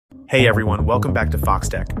Hey everyone, welcome back to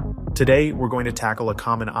Foxtecc. Today, we're going to tackle a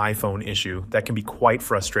common iPhone issue that can be quite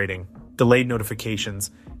frustrating: delayed notifications.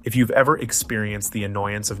 If you've ever experienced the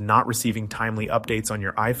annoyance of not receiving timely updates on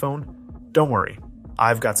your iPhone, don't worry,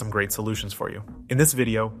 I've got some great solutions for you. In this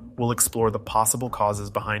video, we'll explore the possible causes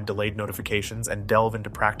behind delayed notifications and delve into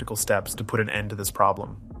practical steps to put an end to this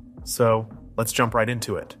problem. So, let's jump right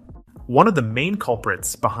into it. One of the main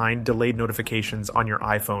culprits behind delayed notifications on your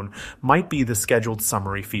iPhone might be the scheduled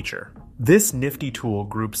summary feature. This nifty tool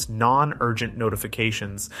groups non-urgent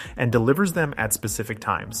notifications and delivers them at specific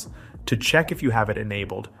times. To check if you have it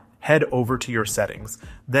enabled, head over to your settings,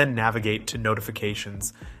 then navigate to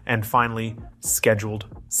notifications, and finally, scheduled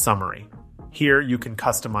summary. Here you can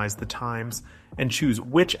customize the times and choose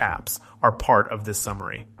which apps are part of this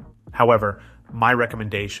summary. However, my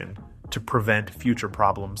recommendation to prevent future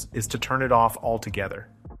problems is to turn it off altogether.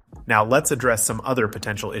 Now let's address some other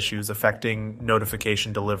potential issues affecting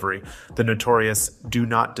notification delivery. The notorious Do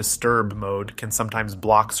Not Disturb mode can sometimes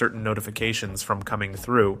block certain notifications from coming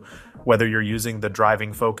through. Whether you're using the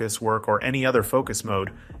driving focus, work, or any other focus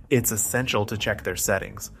mode, it's essential to check their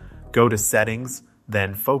settings. Go to Settings,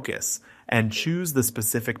 then Focus, and choose the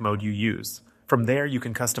specific mode you use. From there, you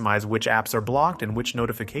can customize which apps are blocked and which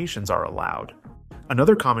notifications are allowed.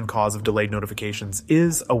 Another common cause of delayed notifications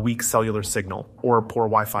is a weak cellular signal or poor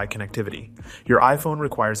Wi-Fi connectivity. Your iPhone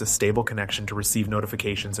requires a stable connection to receive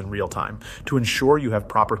notifications in real time. To ensure you have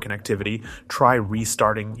proper connectivity, try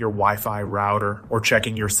restarting your Wi-Fi router or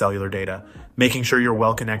checking your cellular data. Making sure you're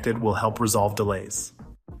well connected will help resolve delays.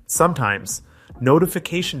 Sometimes,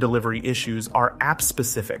 notification delivery issues are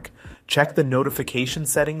app-specific. Check the notification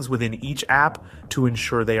settings within each app to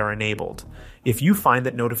ensure they are enabled. If you find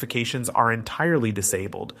that notifications are entirely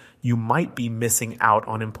disabled, you might be missing out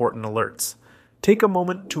on important alerts. Take a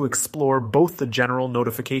moment to explore both the general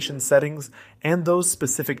notification settings and those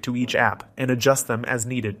specific to each app and adjust them as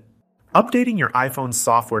needed. Updating your iPhone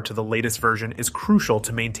software to the latest version is crucial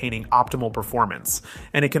to maintaining optimal performance,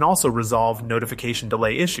 and it can also resolve notification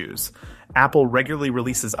delay issues. Apple regularly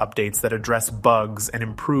releases updates that address bugs and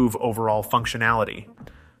improve overall functionality.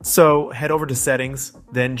 So head over to Settings,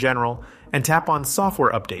 then General, and tap on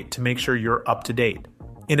Software Update to make sure you're up to date.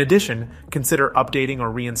 In addition, consider updating or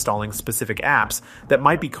reinstalling specific apps that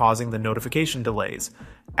might be causing the notification delays.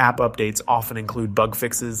 App updates often include bug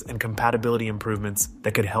fixes and compatibility improvements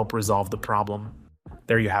that could help resolve the problem.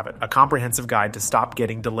 There you have it, a comprehensive guide to stop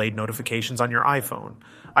getting delayed notifications on your iPhone.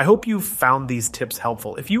 I hope you found these tips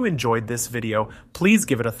helpful. If you enjoyed this video, please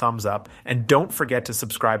give it a thumbs up and don't forget to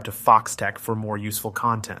subscribe to Foxtecc for more useful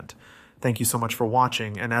content. Thank you so much for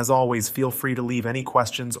watching, and as always, feel free to leave any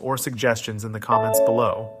questions or suggestions in the comments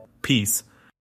below. Peace.